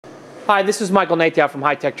Hi, this is Michael Nathau from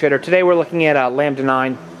High Tech Trader. Today we're looking at a Lambda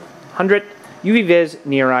 900 UV-Vis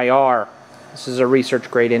NIR IR. This is a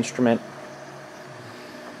research grade instrument.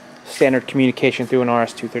 Standard communication through an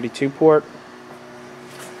RS-232 port.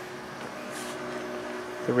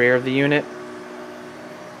 The rear of the unit.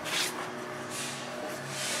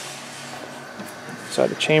 Inside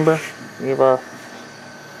the chamber, we have our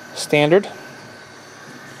standard.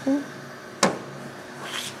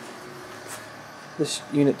 This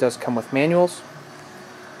unit does come with manuals.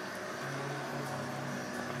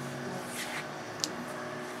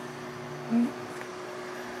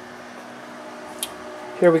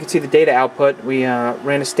 Here we can see the data output. We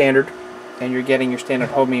ran a standard, and you're getting your standard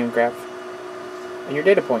Holmium graph and your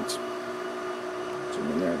data points.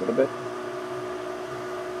 Zoom in there a little bit.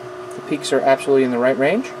 The peaks are absolutely in the right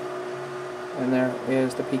range, and there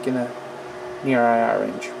is the peak in the NIR IR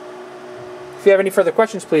range. If you have any further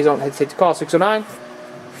questions, please don't hesitate to call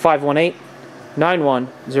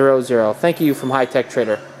 609-518-9100. Thank you from High Tech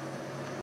Trader.